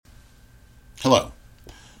Hello,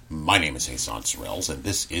 my name is Hassan Sorrells, and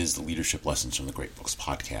this is the Leadership Lessons from the Great Books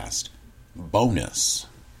podcast. Bonus.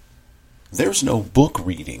 There's no book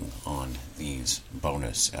reading on these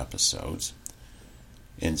bonus episodes.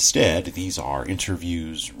 Instead, these are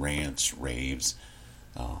interviews, rants, raves,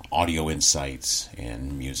 audio insights,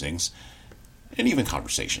 and musings, and even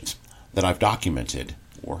conversations that I've documented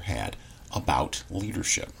or had about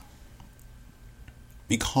leadership.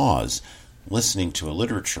 Because listening to a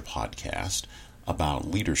literature podcast about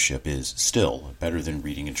leadership is still better than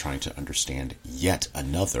reading and trying to understand yet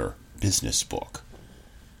another business book.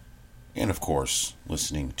 And of course,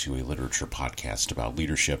 listening to a literature podcast about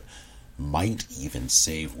leadership might even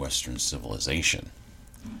save Western civilization.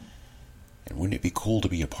 And wouldn't it be cool to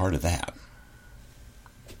be a part of that?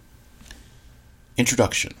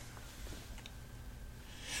 Introduction.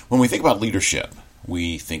 When we think about leadership,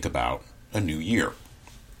 we think about a new year.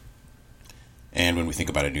 And when we think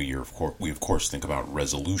about a new year, we of course think about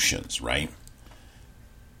resolutions, right?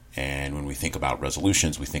 And when we think about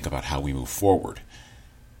resolutions, we think about how we move forward.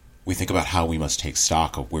 We think about how we must take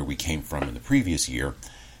stock of where we came from in the previous year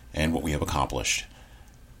and what we have accomplished.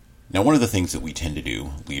 Now, one of the things that we tend to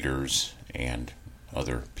do, leaders and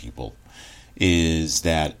other people, is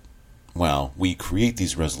that, we create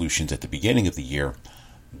these resolutions at the beginning of the year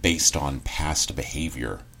based on past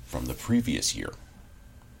behavior from the previous year.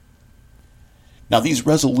 Now, these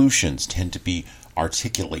resolutions tend to be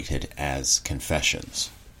articulated as confessions.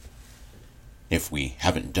 If we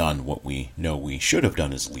haven't done what we know we should have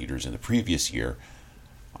done as leaders in the previous year,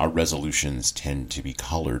 our resolutions tend to be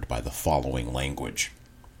colored by the following language.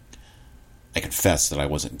 I confess that I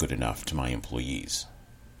wasn't good enough to my employees.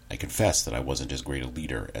 I confess that I wasn't as great a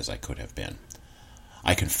leader as I could have been.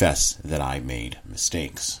 I confess that I made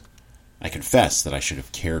mistakes. I confess that I should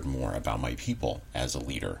have cared more about my people as a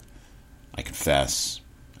leader. I confess,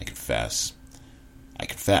 I confess, I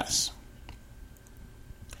confess.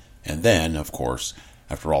 And then, of course,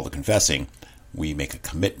 after all the confessing, we make a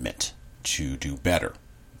commitment to do better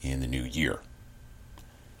in the new year.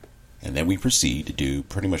 And then we proceed to do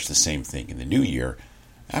pretty much the same thing in the new year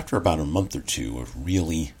after about a month or two of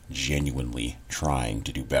really, genuinely trying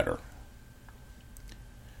to do better.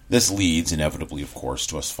 This leads inevitably, of course,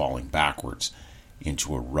 to us falling backwards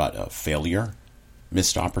into a rut of failure,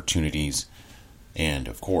 missed opportunities, and,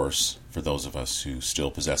 of course, for those of us who still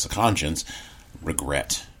possess a conscience,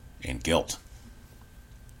 regret and guilt.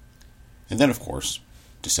 And then, of course,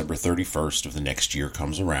 December 31st of the next year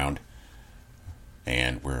comes around,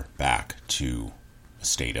 and we're back to a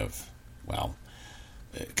state of,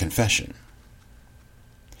 confession.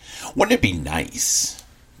 Wouldn't it be nice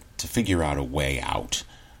to figure out a way out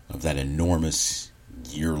of that enormous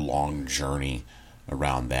year-long journey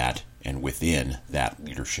around that and within that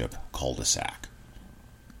leadership cul-de-sac?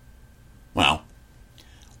 Well,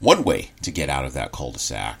 one way to get out of that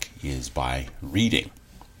cul-de-sac is by reading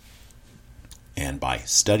and by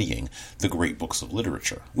studying the great books of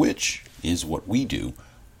literature, which is what we do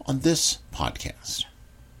on this podcast.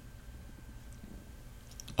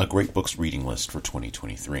 A great books reading list for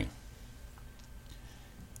 2023.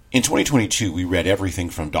 In 2022, we read everything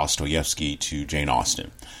from Dostoevsky to Jane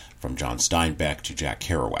Austen, from John Steinbeck to Jack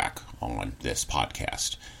Kerouac on this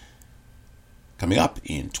podcast. Coming up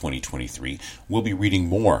in 2023, we'll be reading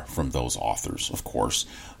more from those authors, of course,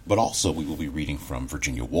 but also we will be reading from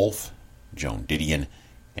Virginia Woolf, Joan Didion,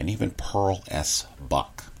 and even Pearl S.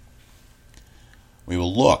 Buck. We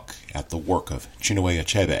will look at the work of Chinua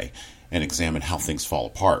Achebe and examine how things fall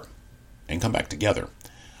apart and come back together,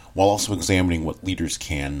 while also examining what leaders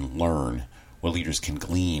can learn, what leaders can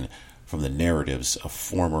glean from the narratives of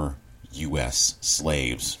former U.S.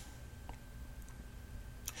 slaves.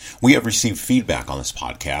 We have received feedback on this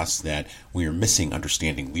podcast that we are missing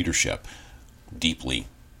understanding leadership deeply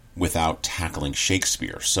without tackling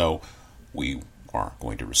Shakespeare, so we are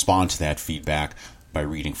going to respond to that feedback by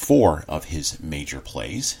reading 4 of his major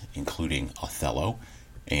plays, including Othello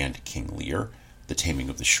and King Lear, The Taming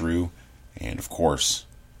of the Shrew, and, of course,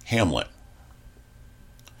 Hamlet.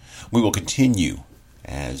 We will continue,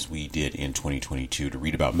 as we did in 2022, to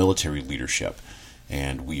read about military leadership,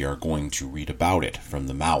 and we are going to read about it from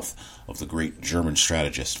the mouth of the great German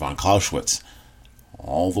strategist von Clausewitz,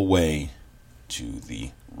 all the way to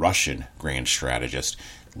the Russian grand strategist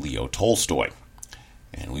Leo Tolstoy.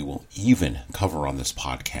 And we will even cover on this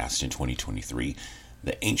podcast in 2023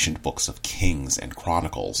 the ancient books of Kings and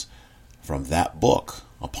Chronicles, from that book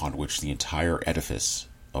upon which the entire edifice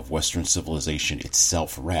of Western civilization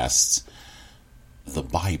itself rests, the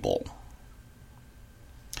Bible.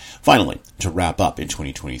 Finally, to wrap up in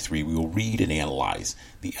 2023, we will read and analyze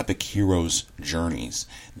the epic hero's journeys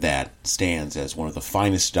that stands as one of the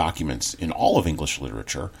finest documents in all of English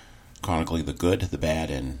literature, chronicling the good, the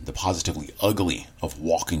bad, and the positively ugly of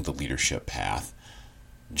walking the leadership path.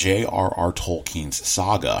 J.R.R. Tolkien's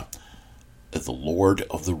saga, The Lord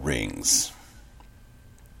of the Rings.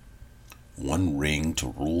 One ring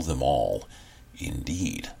to rule them all,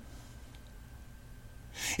 indeed.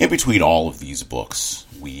 In between all of these books,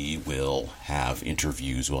 we will have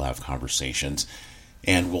interviews, we'll have conversations,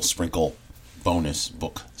 and we'll sprinkle bonus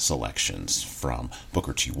book selections from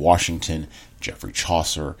Booker T. Washington, Geoffrey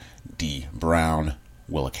Chaucer, D. Brown,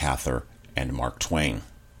 Willa Cather, and Mark Twain.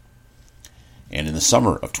 And in the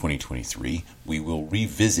summer of 2023, we will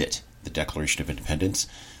revisit the Declaration of Independence,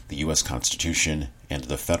 the U.S. Constitution, and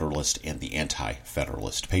the Federalist and the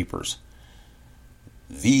Anti-Federalist Papers.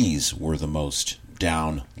 These were the most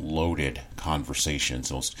downloaded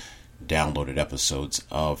conversations, most downloaded episodes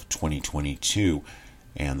of 2022,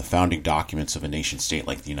 and the founding documents of a nation-state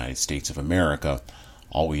like the United States of America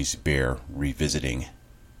always bear revisiting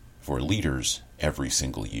for leaders every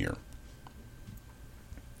single year.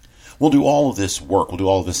 We'll do all of this work, we'll do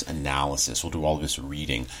all of this analysis, we'll do all of this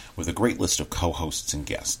reading with a great list of co-hosts and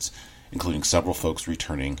guests, including several folks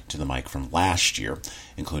returning to the mic from last year,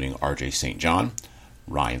 including R.J. St. John,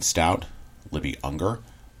 Ryan Stout, Libby Unger,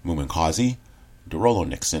 Moomin Kazi, DeRollo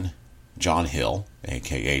Nixon, John Hill,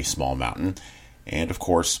 a.k.a. Small Mountain, and, of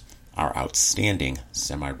course, our outstanding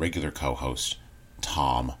semi-regular co-host,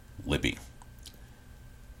 Tom Libby.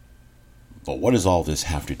 But what does all this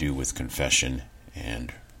have to do with confession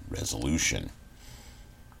and resolution?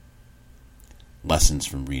 Lessons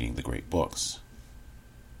from reading the great books.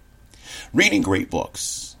 Reading great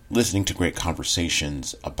books, listening to great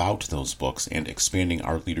conversations about those books, and expanding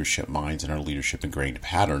our leadership minds and our leadership ingrained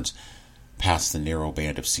patterns past the narrow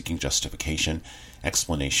band of seeking justification,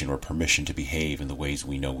 explanation, or permission to behave in the ways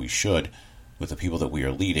we know we should with the people that we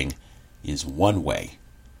are leading is one way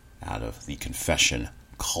out of the confession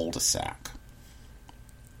cul-de-sac.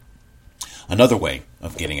 Another way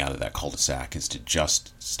of getting out of that cul-de-sac is to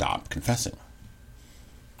just stop confessing.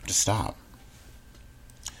 Just stop.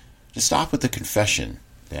 Just stop with the confession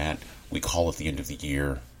that we call at the end of the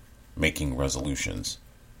year making resolutions.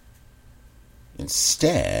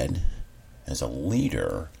 Instead, as a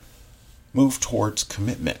leader, move towards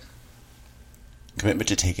commitment. Commitment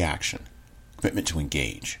to take action. Commitment to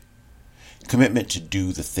engage. Commitment to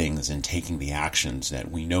do the things and taking the actions that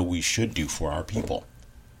we know we should do for our people,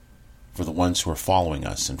 for the ones who are following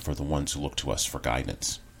us and for the ones who look to us for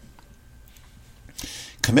guidance.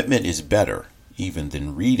 Commitment is better even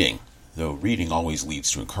than reading, though reading always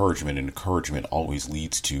leads to encouragement, and encouragement always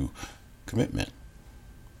leads to commitment.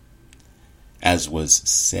 As was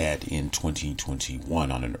said in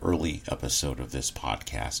 2021 on an early episode of this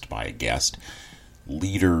podcast by a guest,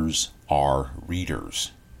 leaders are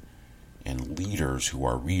readers, and leaders who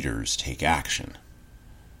are readers take action.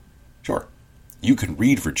 Sure, you can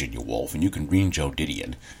read Virginia Woolf, and you can read Joe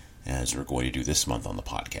Didion, as we're going to do this month on the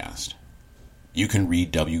podcast. You can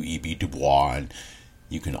read W.E.B. Du Bois, and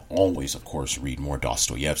you can always, of course, read more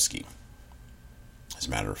Dostoevsky. As a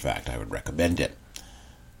matter of fact, I would recommend it.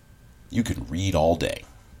 You can read all day.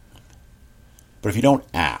 But if you don't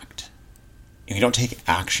act, if you don't take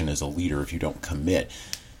action as a leader, if you don't commit,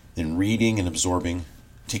 then reading and absorbing,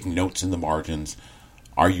 taking notes in the margins,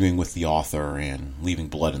 arguing with the author, and leaving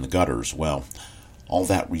blood in the gutters, well, all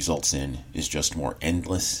that results in is just more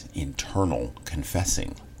endless internal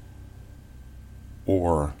confessing.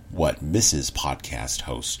 Or what Mrs. Podcast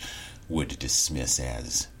host would dismiss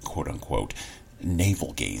as, quote-unquote,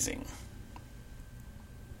 navel-gazing.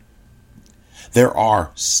 There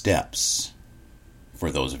are steps,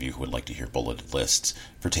 for those of you who would like to hear bulleted lists,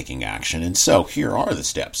 for taking action. And so here are the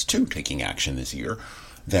steps to taking action this year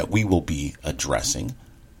that we will be addressing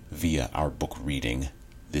via our book reading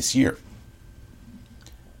this year.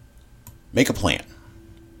 Make a plan.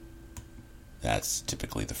 That's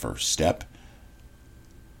typically the first step.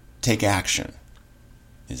 Take action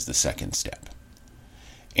is the second step.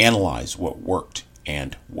 Analyze what worked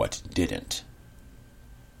and what didn't.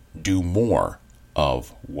 Do more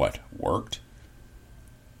of what worked,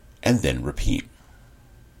 and then repeat.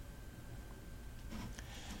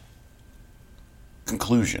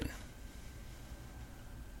 Conclusion.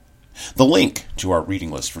 The link to our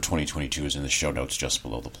reading list for 2022 is in the show notes just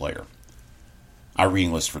below the player. Our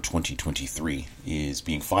reading list for 2023 is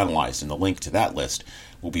being finalized, and the link to that list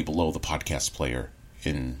will be below the podcast player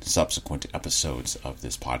in subsequent episodes of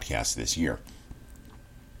this podcast this year.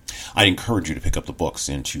 I'd encourage you to pick up the books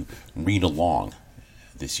and to read along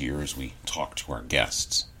this year as we talk to our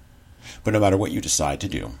guests. But no matter what you decide to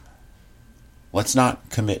do, let's not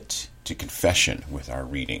commit to confession with our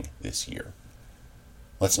reading this year.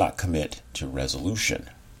 Let's not commit to resolution.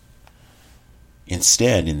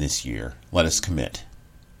 Instead, in this year, let us commit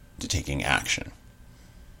to taking action.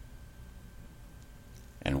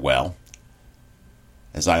 And well,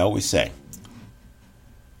 as I always say,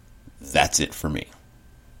 that's it for me.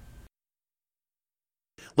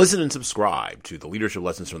 Listen and subscribe to the Leadership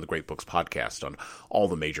Lessons from the Great Books podcast on all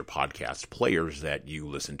the major podcast players that you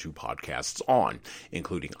listen to podcasts on,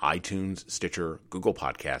 including iTunes, Stitcher, Google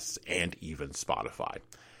Podcasts, and even Spotify.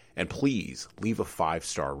 And please leave a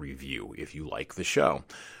 5-star review if you like the show.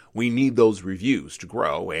 We need those reviews to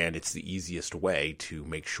grow, and it's the easiest way to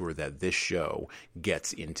make sure that this show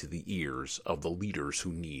gets into the ears of the leaders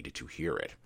who need to hear it.